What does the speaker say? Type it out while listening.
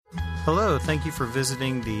Hello, thank you for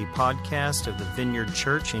visiting the podcast of the Vineyard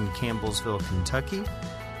Church in Campbellsville, Kentucky.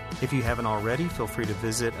 If you haven't already, feel free to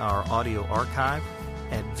visit our audio archive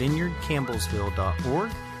at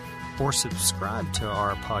vineyardcampbellsville.org or subscribe to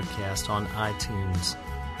our podcast on iTunes.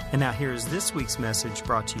 And now here is this week's message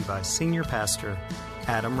brought to you by Senior Pastor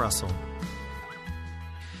Adam Russell.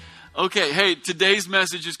 Okay, hey, today's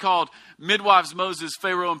message is called Midwives, Moses,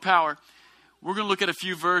 Pharaoh, and Power. We're going to look at a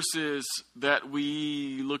few verses that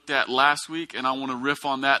we looked at last week, and I want to riff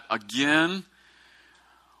on that again.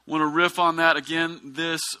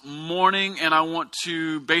 This morning, and I want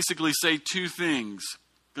to basically say two things.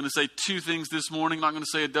 I'm going to say two things this morning. Not going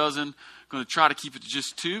to say a dozen. I'm going to try to keep it to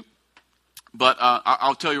just two. But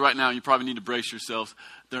I'll tell you right now, you probably need to brace yourselves.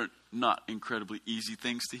 They're not incredibly easy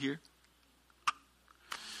things to hear.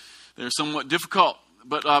 They're somewhat difficult.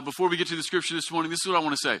 But before we get to the scripture this morning, this is what I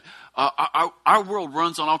want to say. Our world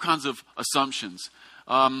runs on all kinds of assumptions.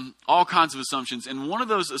 And one of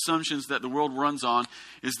those assumptions that the world runs on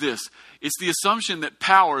is this. It's the assumption that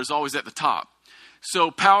power is always at the top.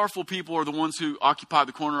 So powerful people are the ones who occupy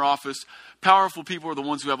the corner office. Powerful people are the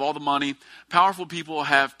ones who have all the money. Powerful people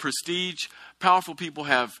have prestige. Powerful people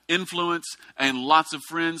have influence and lots of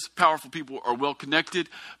friends. Powerful people are well connected.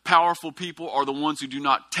 Powerful people are the ones who do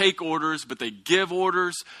not take orders, but they give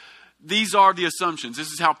orders. These are the assumptions.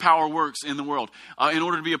 This is how power works in the world. In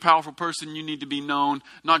order to be a powerful person, you need to be known,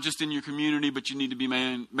 not just in your community, but you need to be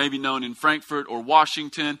maybe known in Frankfurt or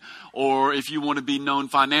Washington. Or if you want to be known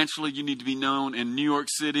financially, you need to be known in New York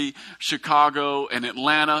City, Chicago, and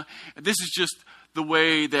Atlanta. This is just the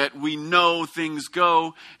way that we know things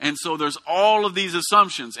go. And so there's all of these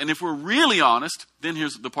assumptions. And if we're really honest, then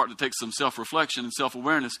here's the part that takes some self-reflection and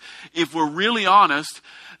self-awareness. If we're really honest,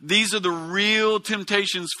 these are the real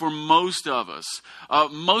temptations for most of us.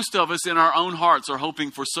 Most of us in our own hearts are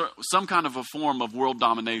hoping for some kind of a form of world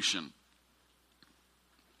domination.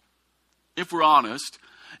 If we're honest,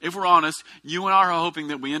 you and I are hoping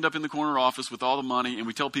that we end up in the corner office with all the money and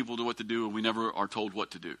we tell people what to do and we never are told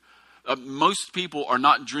what to do. Most people are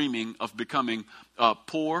not dreaming of becoming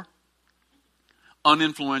poor,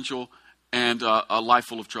 uninfluential, and a life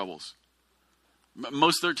full of troubles.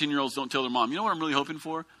 Most 13-year-olds don't tell their mom, you know what I'm really hoping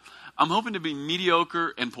for? I'm hoping to be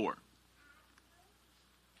mediocre and poor.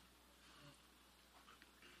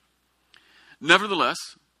 Nevertheless,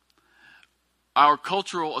 our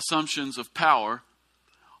cultural assumptions of power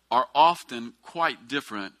are often quite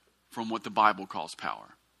different from what the Bible calls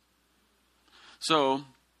power. So,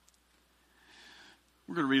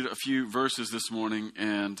 we're going to read a few verses this morning,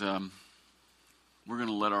 and we're going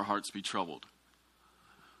to let our hearts be troubled.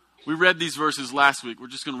 We read these verses last week. We're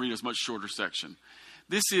just going to read a much shorter section.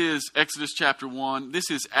 This is Exodus chapter 1.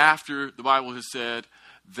 This is after the Bible has said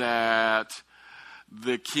that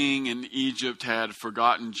the king in Egypt had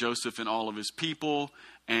forgotten Joseph and all of his people,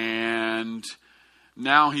 and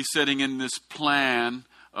now he's setting in this plan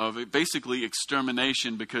of basically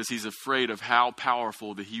extermination because he's afraid of how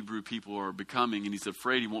powerful the Hebrew people are becoming, and he's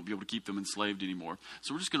afraid he won't be able to keep them enslaved anymore.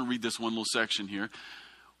 So we're just going to read this one little section here.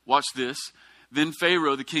 Watch this. Then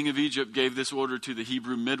Pharaoh, the king of Egypt, gave this order to the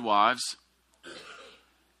Hebrew midwives,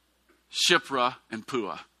 Shiphrah and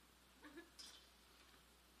Puah.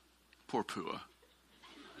 Poor Puah.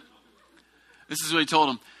 This is what he told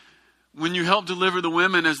them. When you help the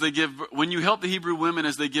Hebrew women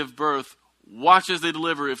as they give birth, watch as they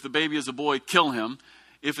deliver. If the baby is a boy, kill him.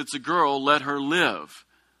 If it's a girl, let her live.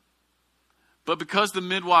 But because the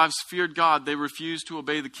midwives feared God, they refused to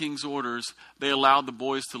obey the king's orders. They allowed the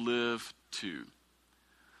boys to live too.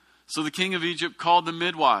 So the king of Egypt called the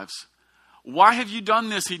midwives. Why have you done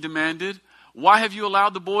this? He demanded. Why have you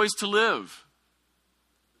allowed the boys to live?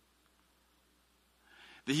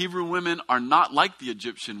 The Hebrew women are not like the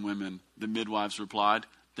Egyptian women, the midwives replied.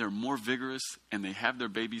 They're more vigorous, and they have their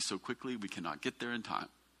babies so quickly we cannot get there in time.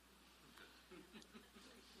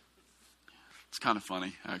 It's kind of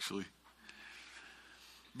funny, actually.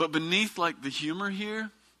 But beneath the humor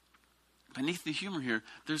here,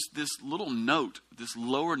 there's this little note, this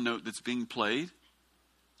lower note that's being played.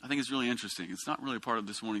 I think it's really interesting. It's not really a part of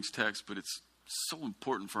this morning's text, but it's so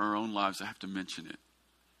important for our own lives, I have to mention it.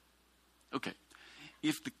 Okay,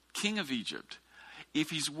 if the king of Egypt,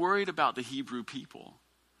 if he's worried about the Hebrew people,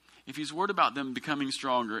 if he's worried about them becoming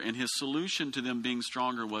stronger, and his solution to them being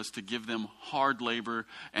stronger was to give them hard labor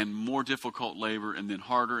and more difficult labor and then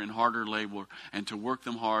harder and harder labor and to work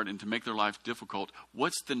them hard and to make their life difficult,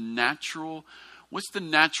 what's the natural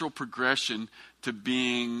progression to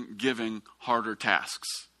giving harder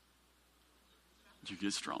tasks? You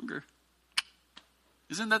get stronger.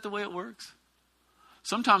 Isn't that the way it works?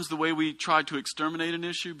 sometimes the way we try to exterminate an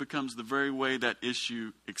issue becomes the very way that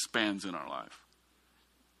issue expands in our life.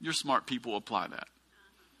 You're smart people, apply that.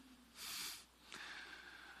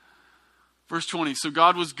 Verse 20, so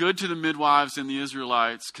God was good to the midwives, and the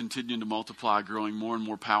Israelites continued to multiply, growing more and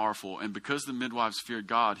more powerful. And because the midwives feared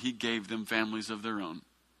God, he gave them families of their own.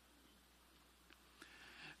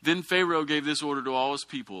 Then Pharaoh gave this order to all his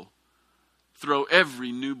people: throw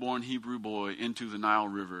every newborn Hebrew boy into the Nile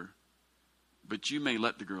River, but you may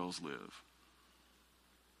let the girls live.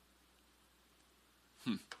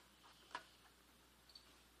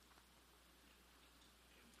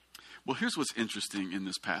 Well, here's what's interesting in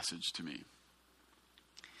this passage to me.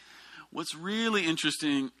 What's really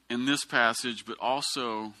interesting in this passage, but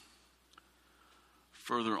also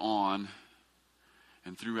further on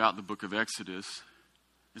and throughout the book of Exodus,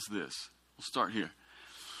 is this. We'll start here.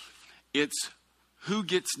 It's who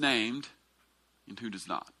gets named and who does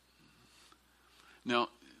not. Now,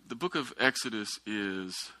 the book of Exodus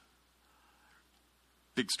is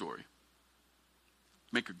a big story.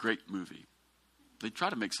 Make a great movie. They try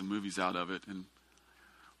to make some movies out of it, and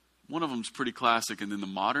one of them's pretty classic, and then the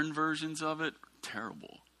modern versions of it are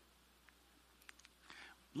terrible.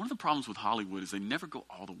 One of the problems with Hollywood is they never go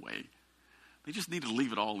all the way. They just need to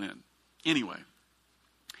leave it all in. Anyway,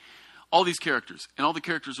 all these characters, and all the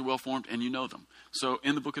characters are well formed, and you know them. So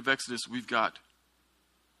in the book of Exodus, we've got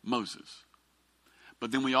Moses.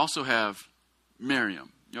 But then we also have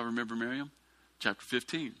Miriam. Y'all remember Miriam? Chapter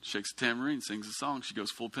 15, shakes a tambourine, sings a song. She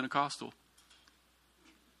goes full Pentecostal.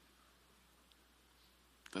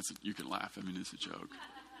 You can laugh. I mean, it's a joke.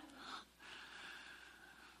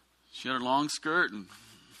 She had her long skirt and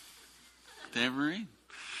tambourine.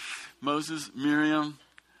 Moses, Miriam.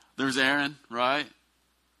 There's Aaron, right?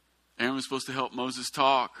 Aaron was supposed to help Moses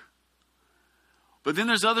talk. But then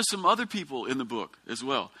there's some other people in the book as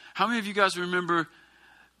well. How many of you guys remember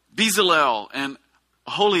Bezalel and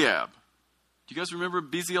Aholiab? Do you guys remember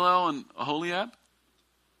Bezalel and Aholiab?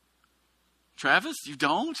 Travis, you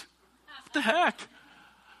don't? What the heck?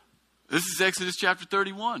 This is Exodus chapter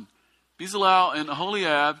 31. Bezalel and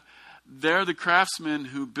Aholiab, they're the craftsmen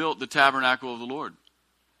who built the tabernacle of the Lord.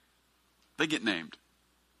 They get named.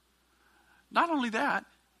 Not only that,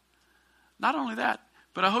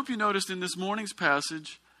 but I hope you noticed in this morning's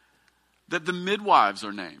passage that the midwives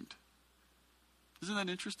are named. Isn't that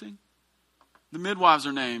interesting? The midwives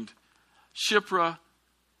are named Shiphrah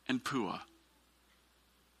and Puah.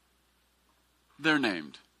 They're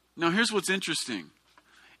named. Now here's what's interesting.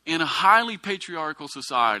 In a highly patriarchal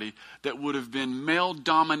society that would have been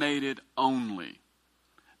male-dominated only.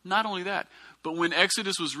 Not only that, but when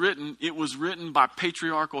Exodus was written, it was written by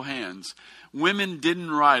patriarchal hands. Women didn't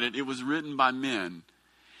write it. It was written by men.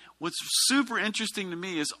 What's super interesting to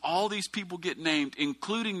me is all these people get named,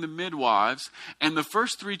 including the midwives. And the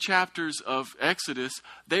first 3 chapters of Exodus,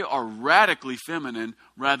 they are radically feminine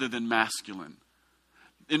rather than masculine.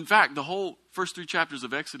 In fact, the whole first 3 chapters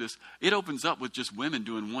of Exodus, it opens up with just women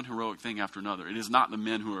doing one heroic thing after another. It is not the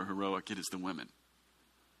men who are heroic, it is the women.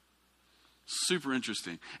 Super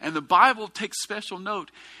interesting. And the Bible takes special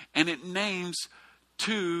note, and it names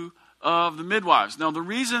 2 of the midwives. Now, the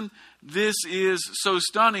reason this is so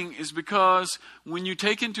stunning is because when you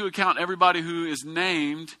take into account everybody who is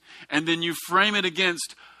named, and then you frame it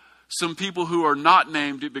against some people who are not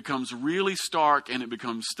named, it becomes really stark, and it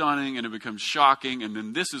becomes stunning, and it becomes shocking, and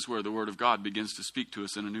then this is where the Word of God begins to speak to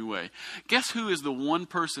us in a new way. Guess who is the one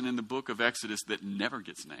person in the book of Exodus that never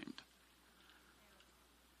gets named?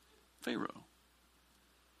 Pharaoh.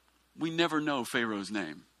 We never know Pharaoh's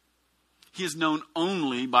name. He is known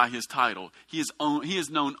only by his title. He is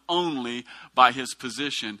known only by his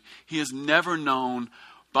position. He is never known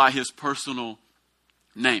by his personal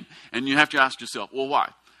name. And you have to ask yourself, well,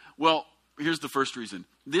 why? Well, here's the first reason.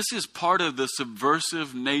 This is part of the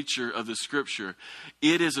subversive nature of the Scripture.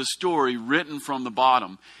 It is a story written from the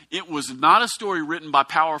bottom. It was not a story written by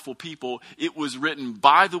powerful people. It was written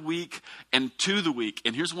by the weak and to the weak.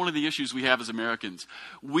 And here's one of the issues we have as Americans.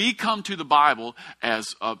 We come to the Bible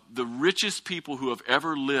as the richest people who have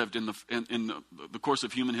ever lived in the course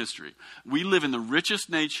of human history. We live in the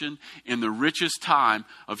richest nation in the richest time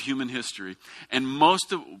of human history. And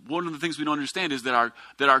one of the things we don't understand is that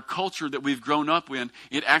our culture that we've grown up in,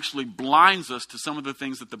 it actually blinds us to some of the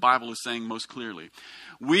things that the Bible is saying most clearly.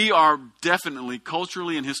 We are definitely,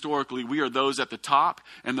 culturally and historically, we are those at the top,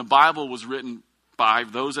 and the Bible was written by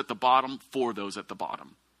those at the bottom for those at the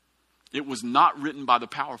bottom. It was not written by the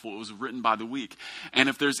powerful, it was written by the weak. And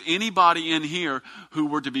if there's anybody in here who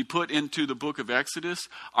were to be put into the book of Exodus,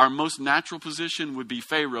 our most natural position would be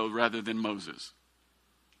Pharaoh rather than Moses.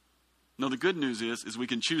 No, the good news is we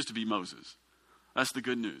can choose to be Moses. That's the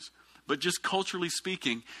good news. But just culturally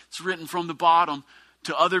speaking, it's written from the bottom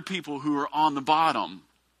to other people who are on the bottom.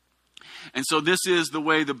 And so this is the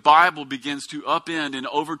way the Bible begins to upend and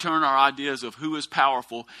overturn our ideas of who is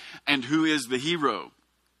powerful and who is the hero.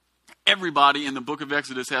 Everybody in the book of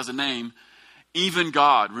Exodus has a name, even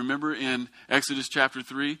God. Remember in Exodus chapter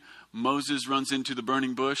 3, Moses runs into the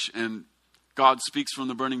burning bush and God speaks from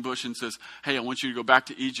the burning bush and says, hey, I want you to go back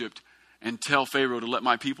to Egypt and tell Pharaoh to let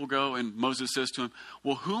my people go. And Moses says to him,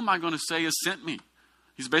 well, who am I going to say has sent me?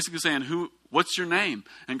 He's basically saying, what's your name?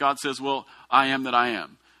 And God says, well, I am that I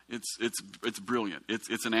am. It's brilliant.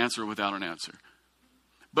 It's an answer without an answer.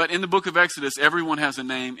 But in the book of Exodus, everyone has a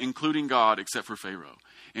name, including God, except for Pharaoh.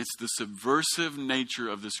 It's the subversive nature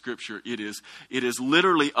of the scripture. It is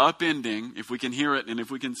literally upending, if we can hear it and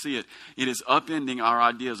if we can see it, it is upending our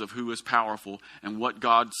ideas of who is powerful and what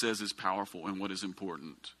God says is powerful and what is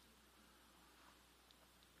important.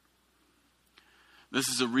 This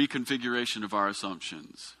is a reconfiguration of our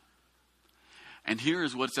assumptions. And here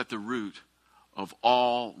is what's at the root of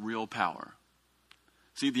all real power.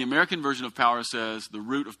 See, the American version of power says the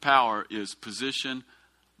root of power is position,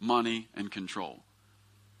 money, and control.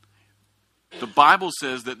 The Bible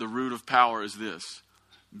says that the root of power is this: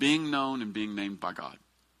 being known and being named by God.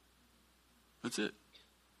 That's it.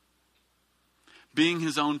 Being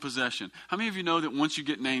his own possession. How many of you know that once you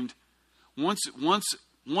get named, once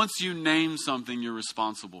you name something, you're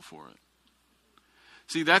responsible for it?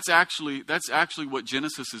 See, that's actually what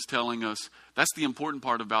Genesis is telling us. That's the important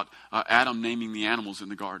part about Adam naming the animals in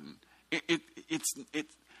the garden.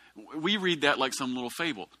 We read that like some little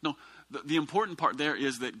fable. No, the important part there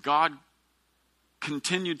is that God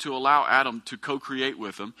continued to allow Adam to co-create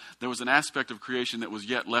with him. There was an aspect of creation that was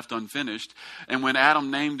yet left unfinished. And when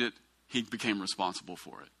Adam named it, he became responsible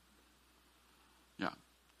for it. Yeah.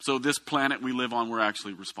 So this planet we live on, we're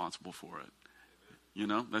actually responsible for it. You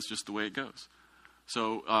know, that's just the way it goes.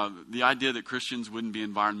 So the idea that Christians wouldn't be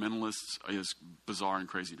environmentalists is bizarre and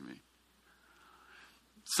crazy to me.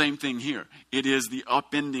 Same thing here. It is the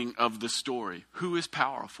upending of the story. Who is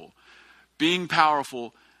powerful? Being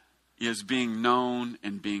powerful is being known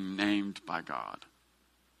and being named by God.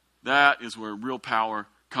 That is where real power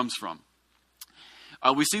comes from.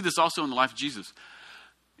 We see this also in the life of Jesus.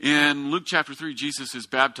 In Luke chapter 3, Jesus is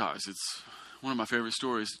baptized. It's one of my favorite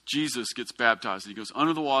stories. Jesus gets baptized. He goes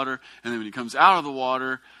under the water, and then when he comes out of the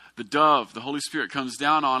water, the dove, the Holy Spirit, comes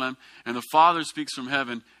down on him, and the Father speaks from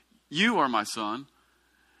heaven, "You are my Son.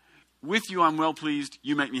 With you I'm well pleased.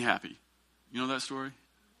 You make me happy." You know that story?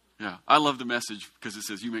 Yeah. I love the message because it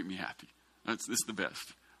says, "You make me happy." It's the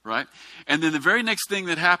best, right? And then the very next thing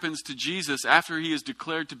that happens to Jesus after he is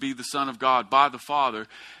declared to be the Son of God by the Father,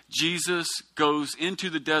 Jesus goes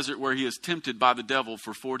into the desert where he is tempted by the devil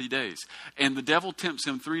for 40 days. And the devil tempts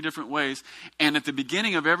him 3 different ways. And at the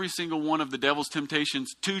beginning of every single one of the devil's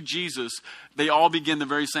temptations to Jesus, they all begin the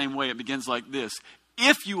very same way. It begins like this: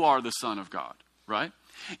 "If you are the Son of God," right?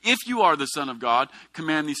 "If you are the Son of God,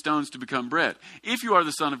 command these stones to become bread. If you are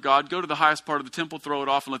the Son of God, go to the highest part of the temple, throw it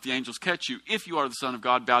off, and let the angels catch you. If you are the Son of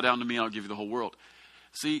God, bow down to me, and I'll give you the whole world."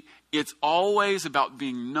 See, it's always about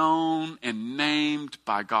being known and named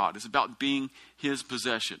by God. It's about being his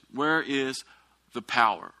possession. Where is the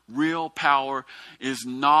power? Real power is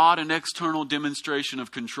not an external demonstration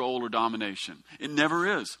of control or domination. It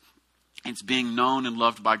never is. It's being known and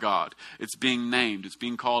loved by God. It's being named. It's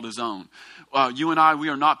being called his own. You and I, we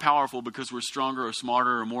are not powerful because we're stronger or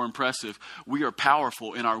smarter or more impressive. We are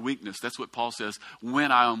powerful in our weakness. That's what Paul says.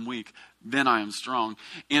 "When I am weak, then I am strong."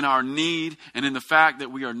 In our need and in the fact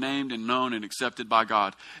that we are named and known and accepted by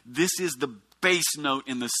God. This is the bass note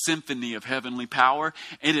in the symphony of heavenly power.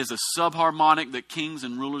 It is a subharmonic that kings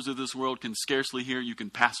and rulers of this world can scarcely hear. You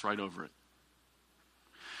can pass right over it.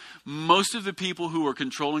 Most of the people who are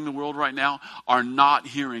controlling the world right now are not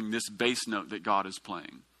hearing this bass note that God is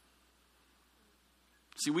playing.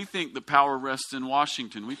 See, we think the power rests in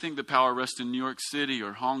Washington. We think the power rests in New York City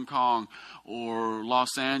or Hong Kong or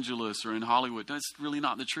Los Angeles or in Hollywood. That's really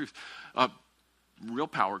not the truth. Real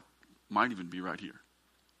power might even be right here.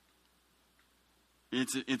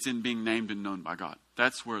 It's in being named and known by God.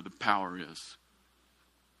 That's where the power is.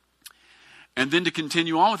 And then to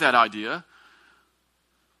continue on with that idea,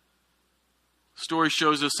 story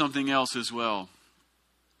shows us something else as well.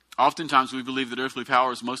 Oftentimes we believe that earthly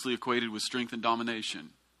power is mostly equated with strength and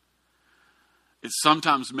domination. It's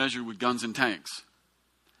sometimes measured with guns and tanks.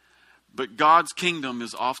 But God's kingdom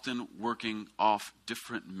is often working off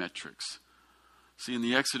different metrics. See, in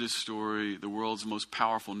the Exodus story, the world's most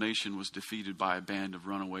powerful nation was defeated by a band of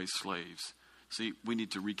runaway slaves. See, we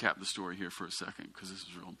need to recap the story here for a second because this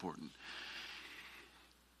is real important.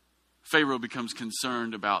 Pharaoh becomes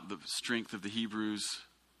concerned about the strength of the Hebrews.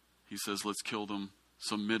 He says, let's kill them.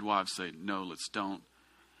 Some midwives say, no, let's don't.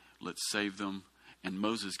 Let's save them. And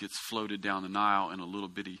Moses gets floated down the Nile in a little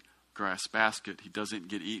bitty grass basket. He doesn't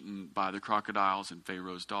get eaten by the crocodiles, and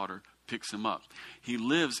Pharaoh's daughter picks him up. He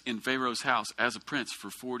lives in Pharaoh's house as a prince for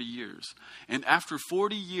 40 years. And after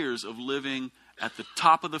 40 years of living at the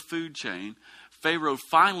top of the food chain, Pharaoh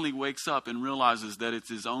finally wakes up and realizes that it's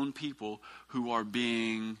his own people who are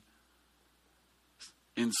being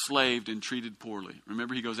enslaved and treated poorly.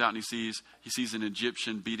 Remember, he goes out and he sees an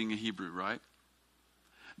Egyptian beating a Hebrew, right?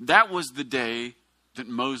 That was the day that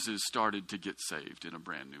Moses started to get saved in a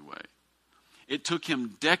brand new way. It took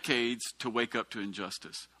him decades to wake up to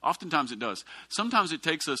injustice. Oftentimes it does. Sometimes it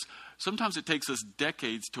takes us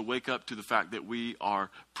decades to wake up to the fact that we are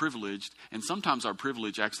privileged, and sometimes our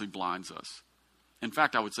privilege actually blinds us. In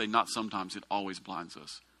fact, I would say not sometimes, it always blinds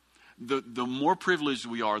us. The more privileged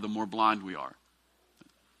we are, the more blind we are.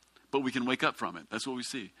 But we can wake up from it. That's what we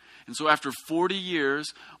see. And so after 40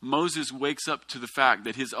 years, Moses wakes up to the fact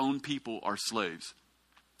that his own people are slaves.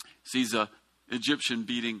 Sees an Egyptian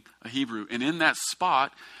beating a Hebrew. And in that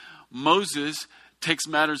spot, Moses takes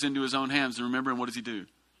matters into his own hands. And remember, what does he do?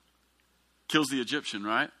 Kills the Egyptian,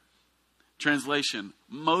 right? Translation,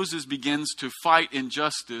 Moses begins to fight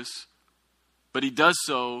injustice, but he does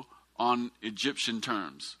so on Egyptian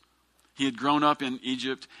terms. He had grown up in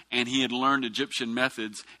Egypt, and he had learned Egyptian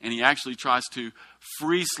methods, and he actually tries to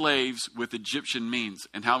free slaves with Egyptian means.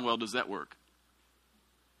 And how well does that work?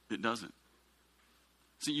 It doesn't.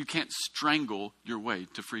 See, you can't strangle your way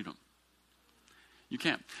to freedom. You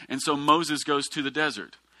can't. And so Moses goes to the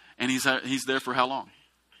desert, and he's there for how long?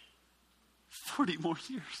 40 more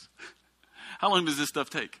years. How long does this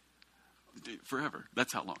stuff take? Forever.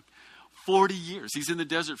 That's how long. 40 years. He's in the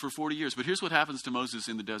desert for 40 years. But here's what happens to Moses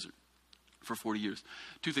in the desert for 40 years.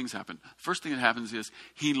 Two things happen. First thing that happens is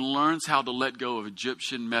he learns how to let go of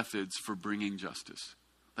Egyptian methods for bringing justice.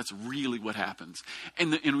 That's really what happens.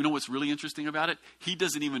 And you know what's really interesting about it? He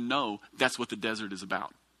doesn't even know that's what the desert is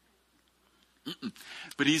about.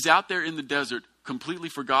 But he's out there in the desert, completely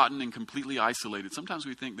forgotten and completely isolated. Sometimes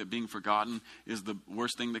we think that being forgotten is the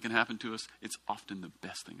worst thing that can happen to us. It's often the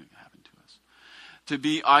best thing that can happen to us. To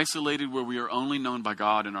be isolated where we are only known by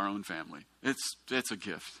God and our own family. It's a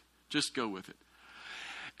gift. Just go with it.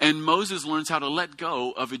 And Moses learns how to let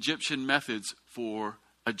go of Egyptian methods for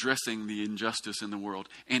addressing the injustice in the world.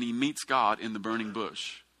 And he meets God in the burning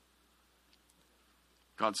bush.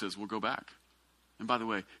 God says, we'll go back. And by the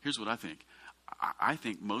way, here's what I think. I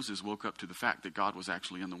think Moses woke up to the fact that God was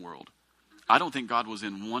actually in the world. I don't think God was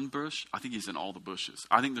in one bush. I think he's in all the bushes.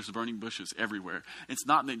 I think there's burning bushes everywhere. It's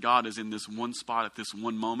not that God is in this one spot at this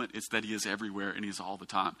one moment. It's that he is everywhere and he's all the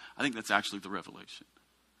time. I think that's actually the revelation.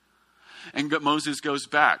 And Moses goes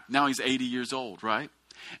back. Now he's 80 years old, right?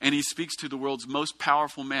 And he speaks to the world's most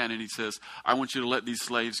powerful man. And he says, I want you to let these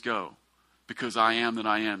slaves go because I am that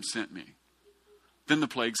I am sent me. Then the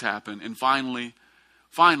plagues happen. And finally,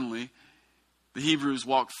 the Hebrews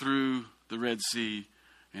walk through the Red Sea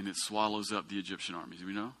and it swallows up the Egyptian armies. Do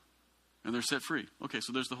we know? And they're set free. Okay,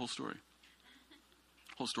 so there's the whole story.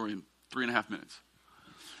 Whole story in 3.5 minutes.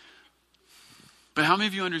 But how many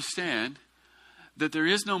of you understand that there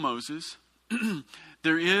is no Moses,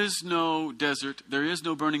 there is no desert, there is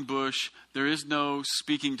no burning bush, there is no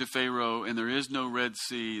speaking to Pharaoh, and there is no Red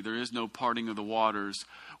Sea, there is no parting of the waters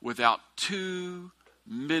without two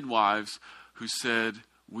midwives who said,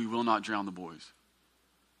 we will not drown the boys.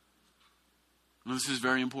 Now, this is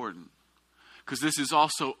very important because this is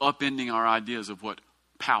also upending our ideas of what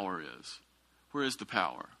power is. Where is the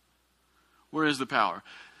power? Where is the power?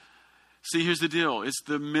 See, here's the deal. It's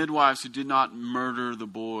the midwives who did not murder the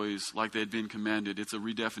boys like they had been commanded. It's a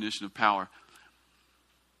redefinition of power.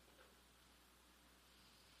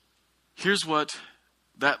 Here's what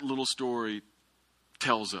that little story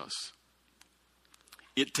tells us.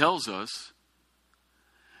 It tells us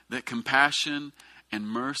that compassion and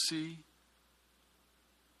mercy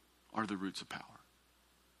are the roots of power.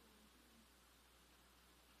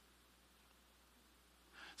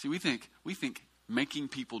 See, we think making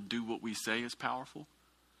people do what we say is powerful.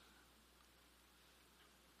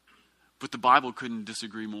 But the Bible couldn't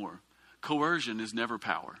disagree more. Coercion is never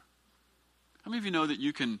power. How many of you know that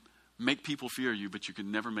you can make people fear you, but you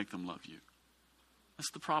can never make them love you?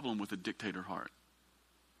 That's the problem with a dictator heart.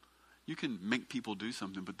 You can make people do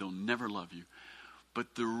something, but they'll never love you.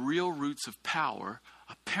 But the real roots of power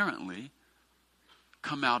apparently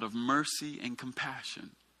come out of mercy and compassion.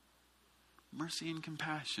 Mercy and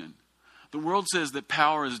compassion. The world says that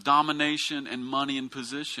power is domination and money and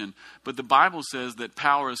position. But the Bible says that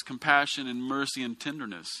power is compassion and mercy and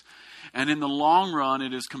tenderness. And in the long run,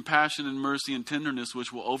 it is compassion and mercy and tenderness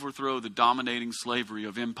which will overthrow the dominating slavery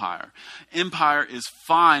of empire. Empire is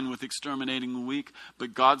fine with exterminating the weak,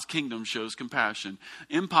 but God's kingdom shows compassion.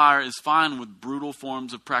 Empire is fine with brutal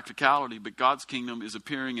forms of practicality, but God's kingdom is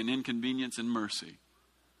appearing in inconvenience and mercy.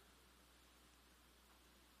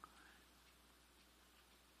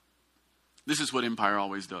 This is what empire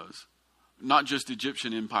always does. Not just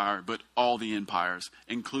Egyptian empire, but all the empires,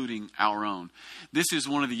 including our own. This is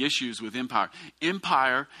one of the issues with empire.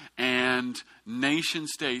 Empire and nation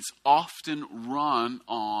states often run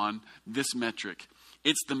on this metric.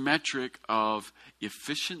 It's the metric of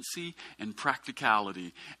efficiency and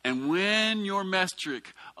practicality. And when your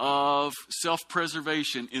metric of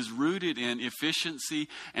self-preservation is rooted in efficiency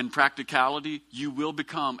and practicality, you will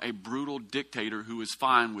become a brutal dictator who is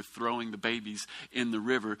fine with throwing the babies in the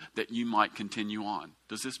river that you might continue on.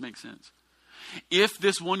 Does this make sense? If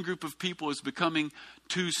this one group of people is becoming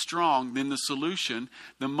too strong, then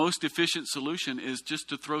the most efficient solution is just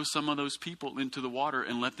to throw some of those people into the water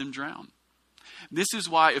and let them drown. This is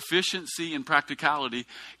why efficiency and practicality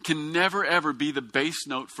can never ever be the base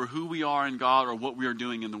note for who we are in God or what we are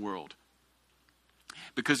doing in the world.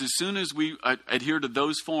 Because as soon as we adhere to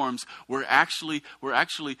those forms, we're actually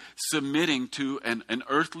submitting to an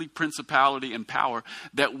earthly principality and power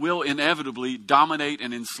that will inevitably dominate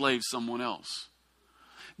and enslave someone else.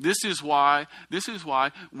 This is why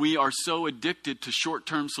we are so addicted to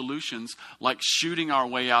short-term solutions like shooting our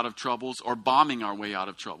way out of troubles or bombing our way out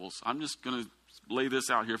of troubles. I'm just going to lay this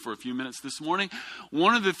out here for a few minutes this morning.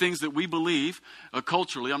 One of the things that we believe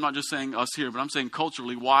culturally, I'm not just saying us here, but I'm saying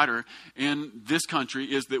culturally wider in this country,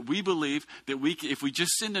 is that we believe that if we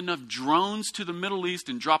just send enough drones to the Middle East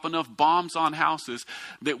and drop enough bombs on houses,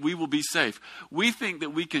 that we will be safe. We think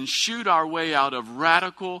that we can shoot our way out of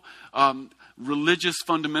radical religious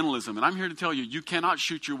fundamentalism. And I'm here to tell you, you cannot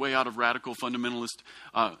shoot your way out of radical fundamentalist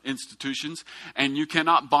institutions, and you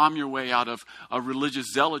cannot bomb your way out of religious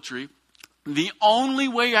zealotry. The only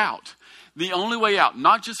way out,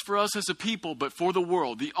 not just for us as a people, but for the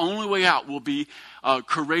world, the only way out will be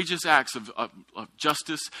courageous acts of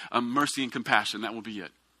justice, mercy, and compassion. That will be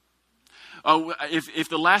it. If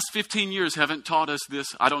the last 15 years haven't taught us this,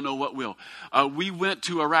 I don't know what will. We went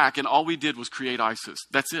to Iraq and all we did was create ISIS.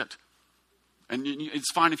 That's it. And it's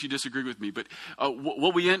fine if you disagree with me, but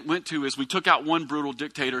what we went to is we took out one brutal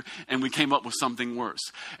dictator and we came up with something worse.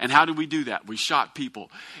 And how did we do that? We shot people.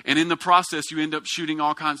 And in the process, you end up shooting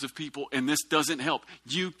all kinds of people, and this doesn't help.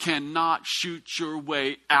 You cannot shoot your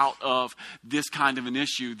way out of this kind of an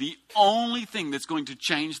issue. The only thing that's going to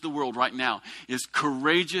change the world right now is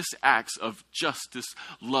courageous acts of justice,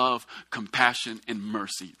 love, compassion, and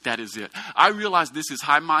mercy. That is it. I realize this is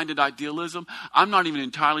high-minded idealism. I'm not even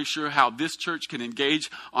entirely sure how this church can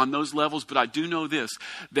engage on those levels, but I do know this,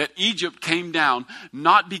 that Egypt came down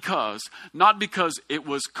not because it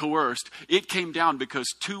was coerced. It came down because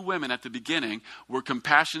two women at the beginning were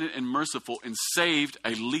compassionate and merciful and saved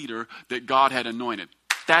a leader that God had anointed.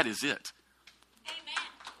 That is it.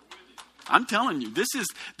 Amen. I'm telling you, this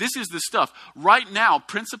is the stuff. Right now,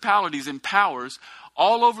 principalities and powers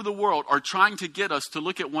all over the world are trying to get us to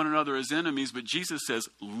look at one another as enemies, but Jesus says,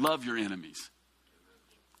 love your enemies.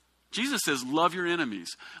 Jesus says, love your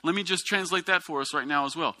enemies. Let me just translate that for us right now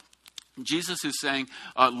as well. Jesus is saying,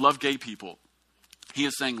 love gay people. He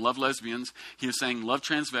is saying, love lesbians. He is saying, love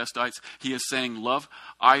transvestites. He is saying, love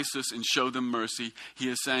ISIS and show them mercy. He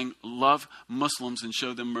is saying, love Muslims and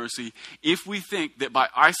show them mercy. If we think that by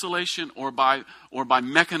isolation or by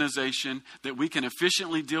mechanization that we can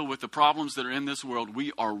efficiently deal with the problems that are in this world,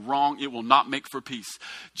 we are wrong. It will not make for peace.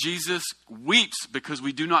 Jesus weeps because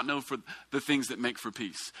we do not know for the things that make for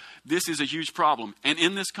peace. This is a huge problem. And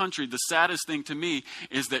in this country, the saddest thing to me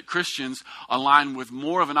is that Christians align with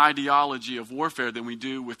more of an ideology of warfare than we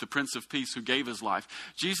do with the Prince of Peace who gave his life.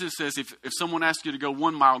 Jesus says, if someone asks you to go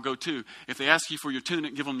 1 mile, go 2. If they ask you for your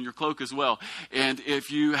tunic, give them your cloak as well. And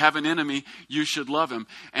if you have an enemy, you should love him.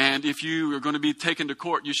 And if you are going to be taken to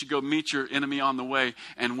court, you should go meet your enemy on the way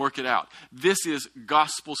and work it out. This is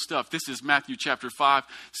gospel stuff. This is Matthew chapter 5,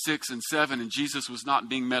 6, and 7. And Jesus was not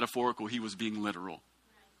being metaphorical. He was being literal.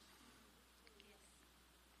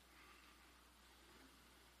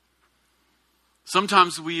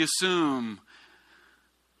 Sometimes we assume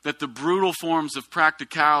that the brutal forms of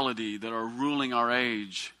practicality that are ruling our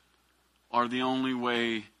age are the only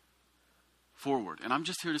way forward. And I'm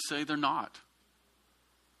just here to say they're not.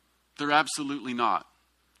 They're absolutely not.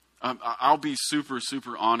 I'll be super,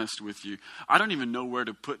 super honest with you. I don't even know where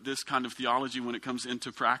to put this kind of theology when it comes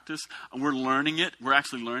into practice. We're learning it. We're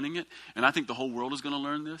actually learning it. And I think the whole world is going to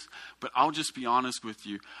learn this. But I'll just be honest with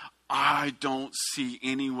you. I don't see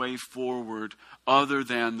any way forward other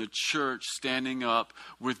than the church standing up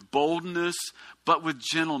with boldness, but with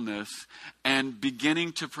gentleness, and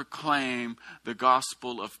beginning to proclaim the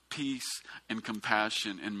gospel of peace and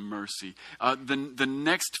compassion and mercy. The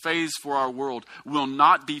next phase for our world will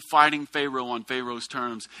not be fighting Pharaoh on Pharaoh's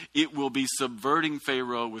terms. It will be subverting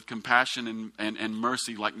Pharaoh with compassion and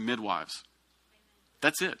mercy like midwives.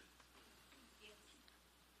 That's it.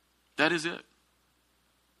 That is it.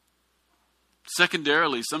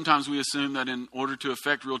 Secondarily, sometimes we assume that in order to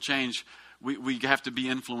affect real change, we have to be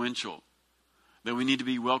influential, that we need to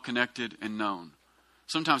be well-connected and known.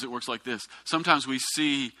 Sometimes it works like this. Sometimes we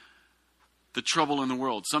see the trouble in the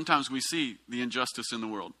world. Sometimes we see the injustice in the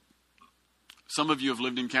world. Some of you have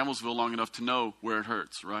lived in Campbellsville long enough to know where it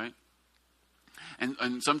hurts, right?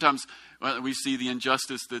 And sometimes we see the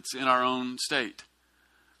injustice that's in our own state.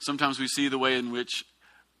 Sometimes we see the way in which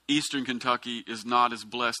Eastern Kentucky is not as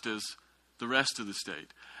blessed as the rest of the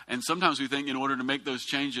state. And sometimes we think in order to make those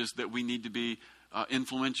changes that we need to be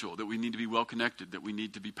influential, that we need to be well-connected, that we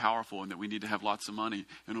need to be powerful, and that we need to have lots of money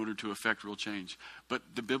in order to affect real change. But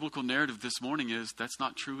the biblical narrative this morning is that's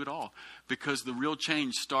not true at all. Because the real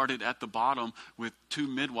change started at the bottom with two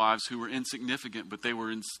midwives who were insignificant, but they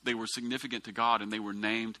were significant to God, and they were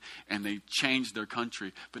named, and they changed their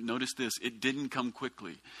country. But notice this, it didn't come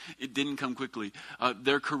quickly. It didn't come quickly.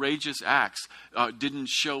 Their courageous acts didn't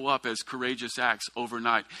show up as courageous acts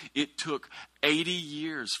overnight. It took 80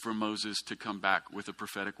 years for Moses to come back with a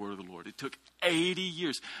prophetic word of the Lord. It took 80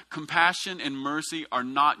 years. Compassion and mercy are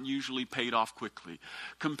not usually paid off quickly.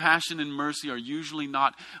 Compassion and mercy are usually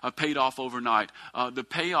not paid off overnight. The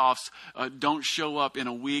payoffs don't show up in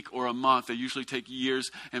a week or a month. They usually take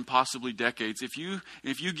years and possibly decades. If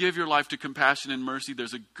you give your life to compassion and mercy,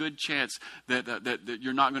 there's a good chance that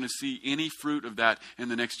you're not going to see any fruit of that in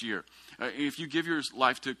the next year. If you give your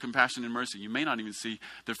life to compassion and mercy, you may not even see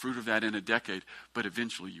the fruit of that in a decade, but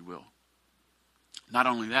eventually you will. Not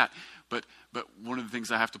only that, but one of the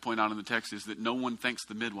things I have to point out in the text is that no one thanks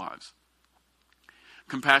the midwives.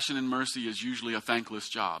 Compassion and mercy is usually a thankless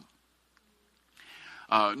job.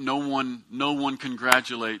 No one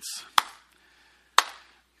congratulates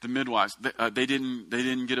the midwives. They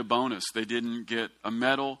didn't get a bonus. They didn't get a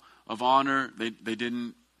medal of honor. They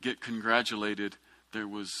didn't get congratulated. There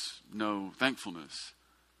was no thankfulness.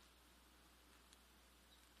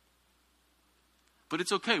 But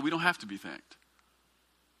it's okay. We don't have to be thanked.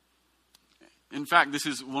 In fact, this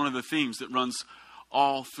is one of the themes that runs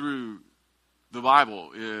all through the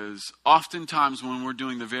Bible, is oftentimes when we're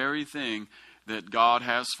doing the very thing that God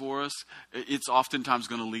has for us, it's oftentimes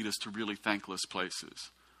going to lead us to really thankless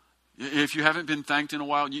places. If you haven't been thanked in a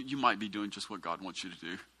while, you might be doing just what God wants you to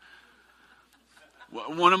do.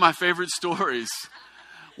 One of my favorite stories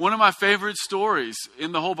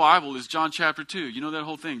in the whole Bible is John chapter 2. You know that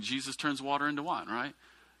whole thing, Jesus turns water into wine, right?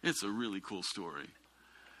 It's a really cool story.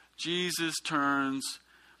 Jesus turns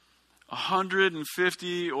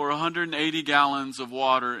 150 or 180 gallons of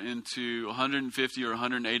water into 150 or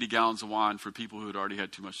 180 gallons of wine for people who had already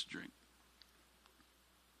had too much to drink.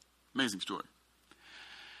 Amazing story.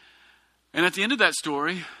 And at the end of that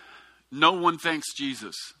story, no one thanks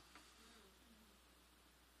Jesus.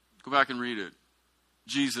 Go back and read it.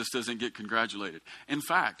 Jesus doesn't get congratulated. In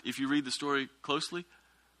fact, if you read the story closely,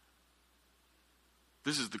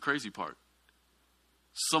 this is the crazy part.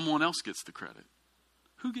 Someone else gets the credit.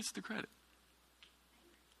 Who gets the credit?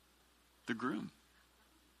 The groom.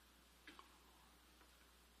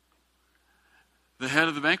 The head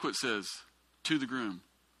of the banquet says to the groom,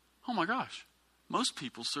 "Oh my gosh, most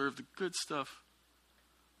people serve the good stuff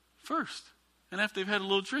first. And after they've had a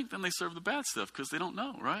little drink, then they serve the bad stuff because they don't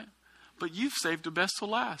know, right? But you've saved the best till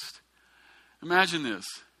last." Imagine this.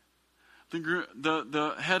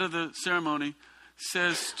 The head of the ceremony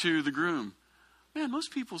says to the groom, "Man,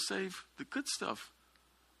 most people save the good stuff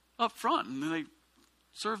up front and then they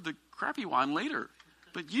serve the crappy wine later.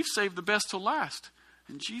 But you've saved the best till last."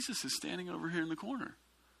 And Jesus is standing over here in the corner,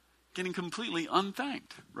 getting completely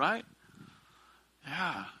unthanked, right?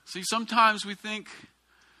 Yeah. See, sometimes we think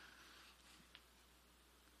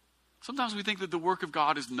that the work of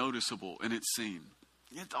God is noticeable and it's seen.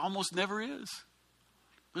 It almost never is.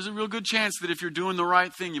 There's a real good chance that if you're doing the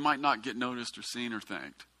right thing, you might not get noticed or seen or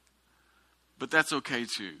thanked. But that's okay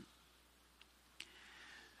too.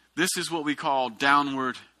 This is what we call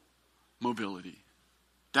downward mobility.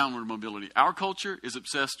 Downward mobility. Our culture is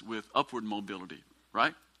obsessed with upward mobility,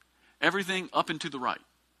 right? Everything up and to the right.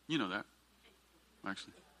 You know that.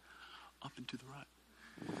 Actually, up and to the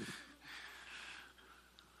right.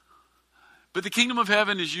 But the kingdom of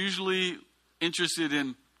heaven is usually interested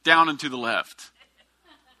in down and to the left.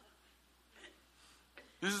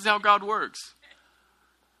 This is how God works.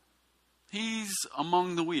 He's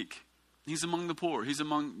among the weak. He's among the poor. He's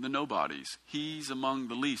among the nobodies. He's among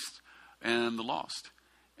the least and the lost.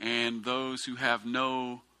 And those who have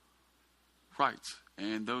no rights.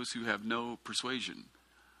 And those who have no persuasion.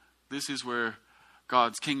 This is where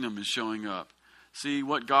God's kingdom is showing up. See,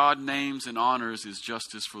 what God names and honors is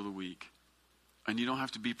justice for the weak. And you don't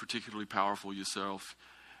have to be particularly powerful yourself.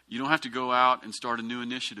 You don't have to go out and start a new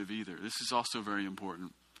initiative either. This is also very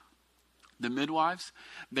important. The midwives,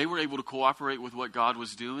 they were able to cooperate with what God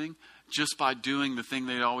was doing just by doing the thing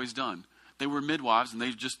they'd always done. They were midwives and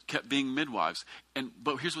they just kept being midwives.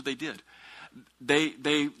 But here's what they did.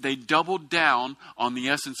 They doubled down on the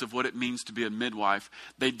essence of what it means to be a midwife.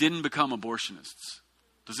 They didn't become abortionists.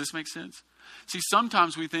 Does this make sense? See,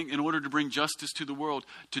 sometimes we think in order to bring justice to the world,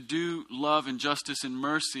 to do love and justice and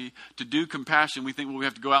mercy, to do compassion, we think, well, we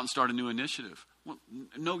have to go out and start a new initiative. Well,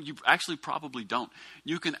 no, you actually probably don't.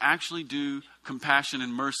 You can actually do compassion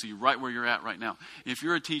and mercy right where you're at right now. If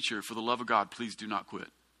you're a teacher, for the love of God, please do not quit.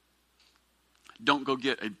 Don't go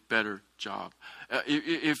get a better job.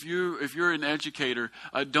 If you're an educator,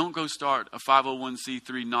 don't go start a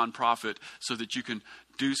 501c3 nonprofit so that you can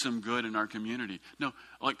do some good in our community. No,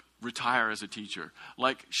 like retire as a teacher.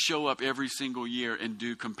 Like show up every single year and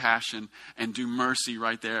do compassion and do mercy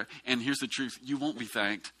right there. And here's the truth. You won't be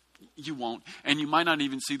thanked. You won't. And you might not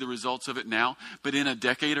even see the results of it now, but in a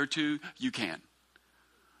decade or two, you can.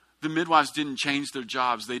 The midwives didn't change their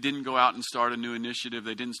jobs. They didn't go out and start a new initiative.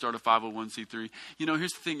 They didn't start a 501c3. You know,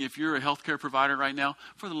 here's the thing. If you're a healthcare provider right now,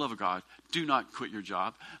 for the love of God, do not quit your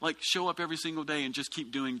job. Like, show up every single day and just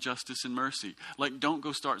keep doing justice and mercy. Like, don't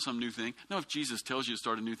go start some new thing. No, if Jesus tells you to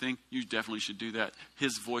start a new thing, you definitely should do that.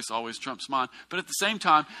 His voice always trumps mine. But at the same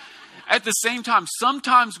time,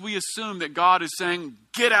 sometimes we assume that God is saying,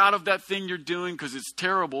 get out of that thing you're doing because it's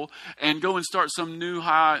terrible and go and start some new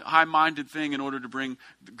high-minded thing in order to bring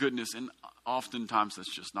goodness. And oftentimes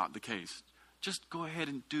that's just not the case. Just go ahead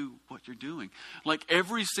and do what you're doing. Like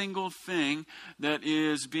every single thing that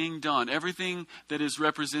is being done, everything that is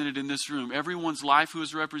represented in this room, everyone's life who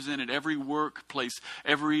is represented, every workplace,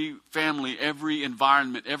 every family, every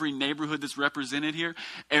environment, every neighborhood that's represented here,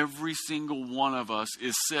 every single one of us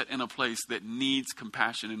is set in a place that needs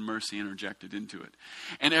compassion and mercy interjected into it.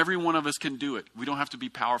 And every one of us can do it. We don't have to be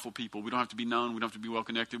powerful people. We don't have to be known. We don't have to be well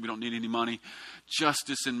connected. We don't need any money.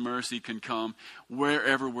 Justice and mercy can come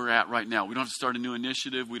wherever we're at right now. We don't have to start a new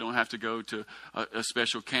initiative. We don't have to go to a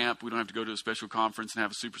special camp. We don't have to go to a special conference and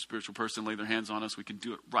have a super spiritual person lay their hands on us. We can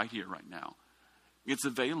do it right here, right now. It's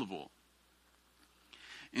available.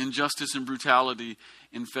 Injustice and brutality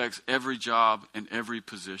infects every job and every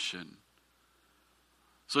position.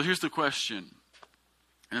 So here's the question.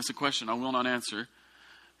 And it's a question I will not answer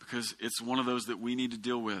because it's one of those that we need to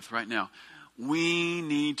deal with right now. We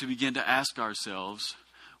need to begin to ask ourselves,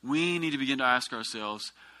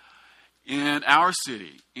 in our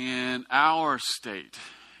city, in our state,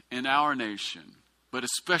 in our nation, but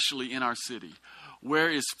especially in our city,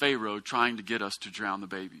 where is Pharaoh trying to get us to drown the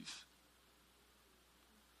babies?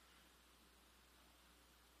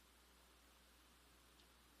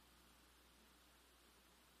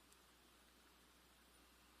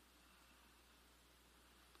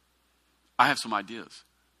 I have some ideas,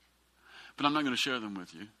 but I'm not going to share them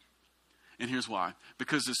with you. And here's why.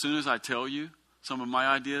 Because as soon as I tell you some of my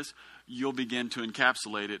ideas, you'll begin to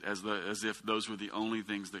encapsulate it as if those were the only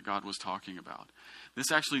things that God was talking about.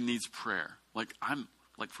 This actually needs prayer.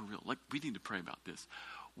 For real. We need to pray about this.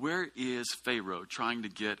 Where is Pharaoh trying to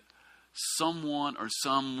get someone or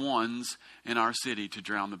someones in our city to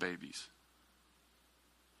drown the babies?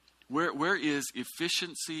 Where is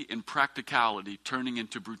efficiency and practicality turning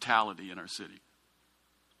into brutality in our city?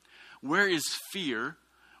 Where is fear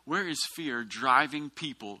driving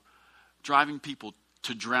people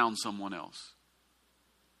to drown someone else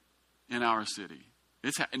in our city?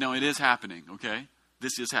 It is happening, okay?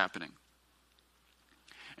 This is happening.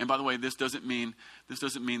 And by the way, this doesn't mean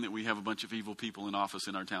that we have a bunch of evil people in office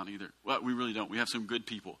in our town either. Well, we really don't. We have some good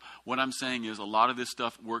people. What I'm saying is a lot of this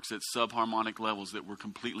stuff works at subharmonic levels that we're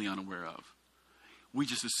completely unaware of. We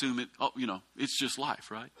just assume it's just life,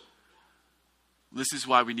 right? This is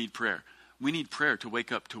why we need prayer. We need prayer to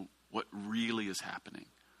wake up to what really is happening.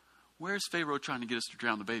 Where's Pharaoh trying to get us to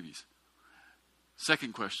drown the babies?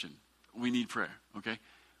 Second question, we need prayer, okay?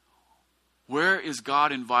 Where is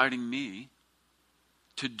God inviting me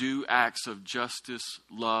to do acts of justice,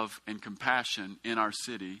 love, and compassion in our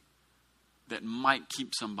city that might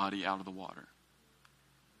keep somebody out of the water.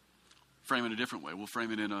 Frame it a different way. We'll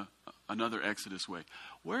frame it in another Exodus way.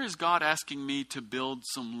 Where is God asking me to build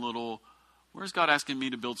some little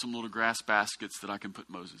grass baskets that I can put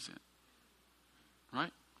Moses in?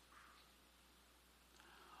 Right?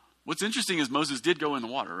 What's interesting is Moses did go in the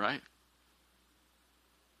water, right?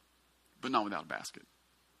 But not without a basket.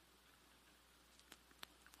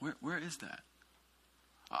 Where is that?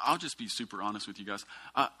 I'll just be super honest with you guys.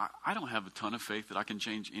 I don't have a ton of faith that I can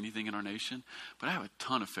change anything in our nation, but I have a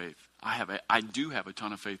ton of faith. I do have a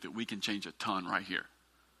ton of faith that we can change a ton right here.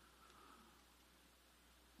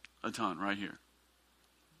 A ton right here.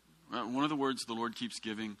 One of the words the Lord keeps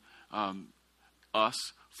giving us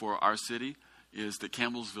for our city is that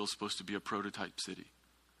Campbellsville is supposed to be a prototype city.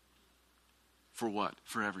 For what?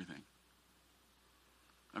 For everything.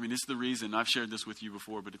 I mean, it's the reason, I've shared this with you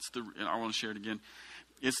before, but and I want to share it again.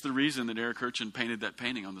 It's the reason that Eric Kirchen painted that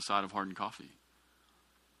painting on the side of Hardin Coffee.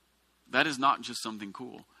 That is not just something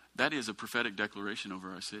cool. That is a prophetic declaration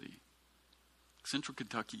over our city. Central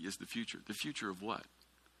Kentucky is the future. The future of what?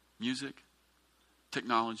 Music,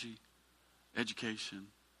 technology, education,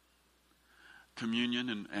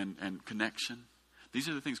 communion and connection. These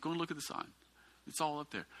are the things. Go and look at the sign. It's all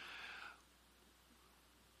up there.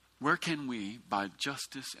 Where can we, by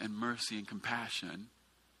justice and mercy and compassion,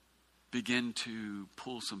 begin to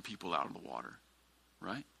pull some people out of the water?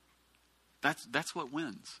 Right? That's what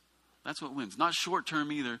wins. That's what wins. Not short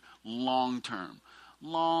term either. Long term.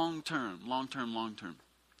 Long term.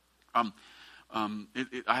 I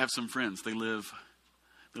have some friends. They live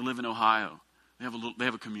in Ohio. They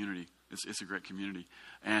have a community. It's a great community.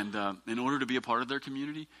 And in order to be a part of their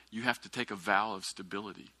community, you have to take a vow of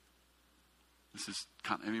stability.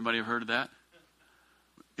 Anybody have heard of that?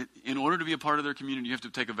 In order to be a part of their community, you have to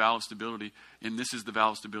take a vow of stability. And this is the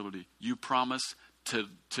vow of stability. You promise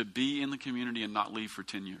to be in the community and not leave for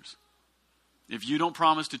 10 years. If you don't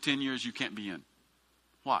promise to 10 years, you can't be in.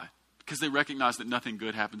 Why? Because they recognize that nothing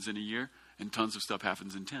good happens in a year and tons of stuff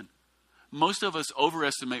happens in 10. Most of us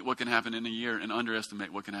overestimate what can happen in a year and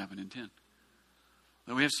underestimate what can happen in 10.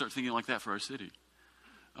 And we have to start thinking like that for our city.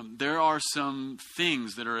 There are some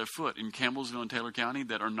things that are afoot in Campbellsville and Taylor County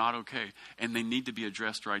that are not okay, and they need to be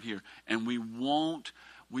addressed right here. And we won't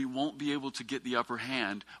be able to get the upper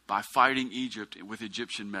hand by fighting Egypt with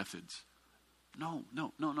Egyptian methods. No.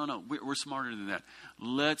 We're smarter than that.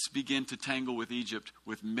 Let's begin to tangle with Egypt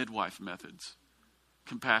with midwife methods.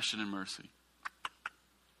 Compassion and mercy.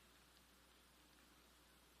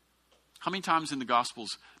 How many times in the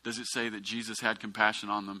Gospels does it say that Jesus had compassion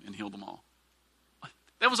on them and healed them all?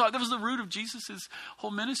 That was the root of Jesus'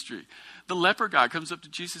 whole ministry. The leper guy comes up to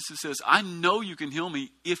Jesus and says, I know you can heal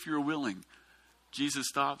me if you're willing. Jesus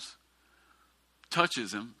stops,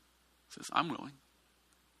 touches him, says, I'm willing.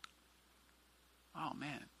 Oh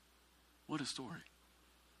man, what a story.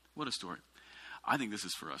 What a story. I think this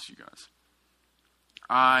is for us, you guys.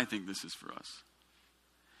 I think this is for us.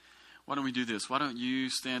 Why don't we do this? Why don't you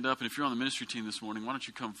stand up? And if you're on the ministry team this morning, why don't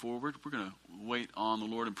you come forward? We're going to wait on the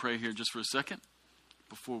Lord and pray here just for a second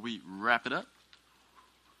before we wrap it up.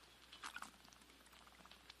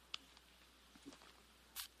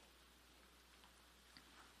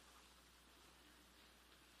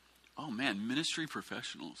 Oh man, ministry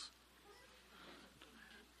professionals.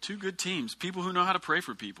 Two good teams. People who know how to pray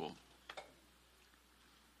for people.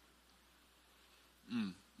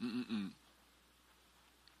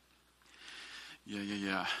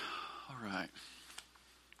 Yeah. All right.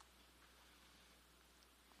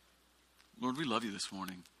 Lord, we love you this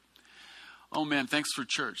morning. Oh man, thanks for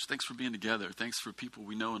church. Thanks for being together. Thanks for people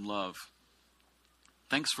we know and love.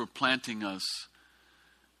 Thanks for planting us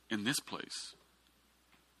in this place.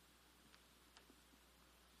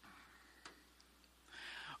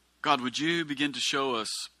 God, would you begin to show us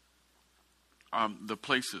the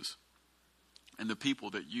places and the people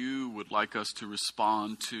that you would like us to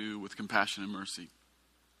respond to with compassion and mercy?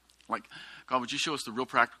 Like, God, would you show us the real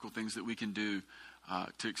practical things that we can do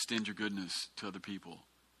to extend your goodness to other people?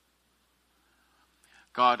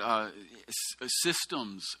 God,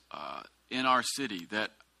 systems in our city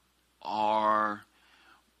that are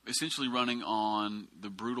essentially running on the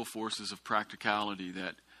brutal forces of practicality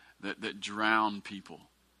that drown people.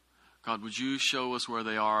 God, would you show us where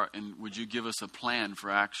they are, and would you give us a plan for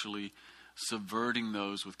actually subverting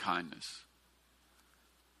those with kindness?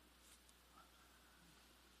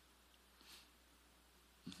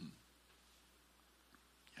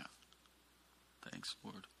 Yeah. Thanks,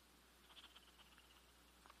 Lord.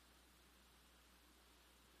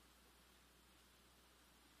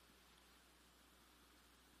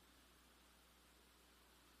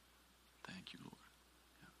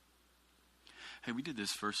 Hey, we did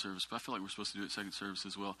this first service, but I feel like we're supposed to do it second service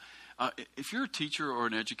as well. If you're a teacher or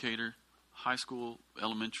an educator, high school,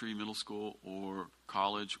 elementary, middle school, or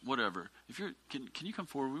college, whatever, can you come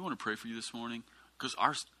forward? We want to pray for you this morning because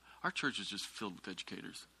our church is just filled with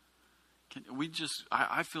educators.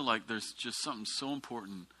 I feel like there's just something so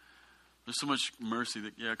important. There's so much mercy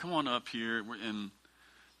that, come on up here. Come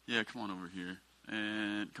on over here.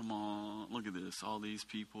 And come on, look at this. All these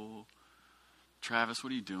people. Travis,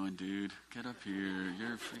 what are you doing, dude? Get up here.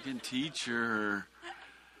 You're a freaking teacher.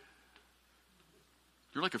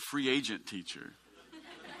 You're like a free agent teacher.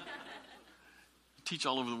 You teach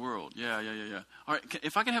all over the world. Yeah. All right,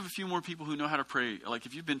 if I can have a few more people who know how to pray, like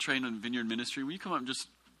if you've been trained in Vineyard Ministry, will you come up and just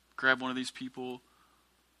grab one of these people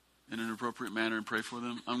in an appropriate manner and pray for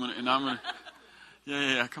them? I'm gonna.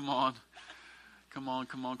 Yeah. Come on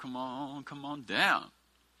down.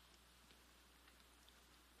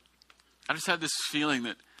 I just had this feeling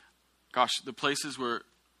that, gosh, the places where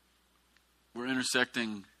we're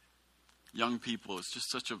intersecting young people, it's just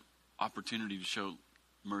such an opportunity to show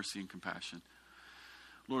mercy and compassion.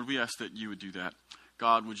 Lord, we ask that you would do that.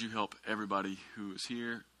 God, would you help everybody who is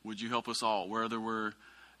here? Would you help us all, whether we're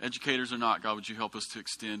educators or not? God, would you help us to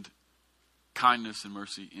extend kindness and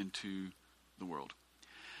mercy into the world?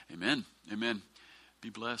 Amen. Be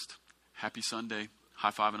blessed. Happy Sunday.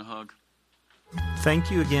 High five and a hug. Thank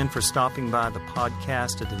you again for stopping by the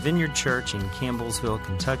podcast at the Vineyard Church in Campbellsville,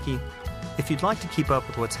 Kentucky. If you'd like to keep up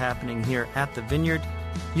with what's happening here at the Vineyard,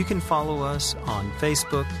 you can follow us on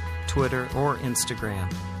Facebook, Twitter, or Instagram.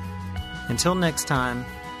 Until next time,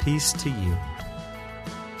 peace to you.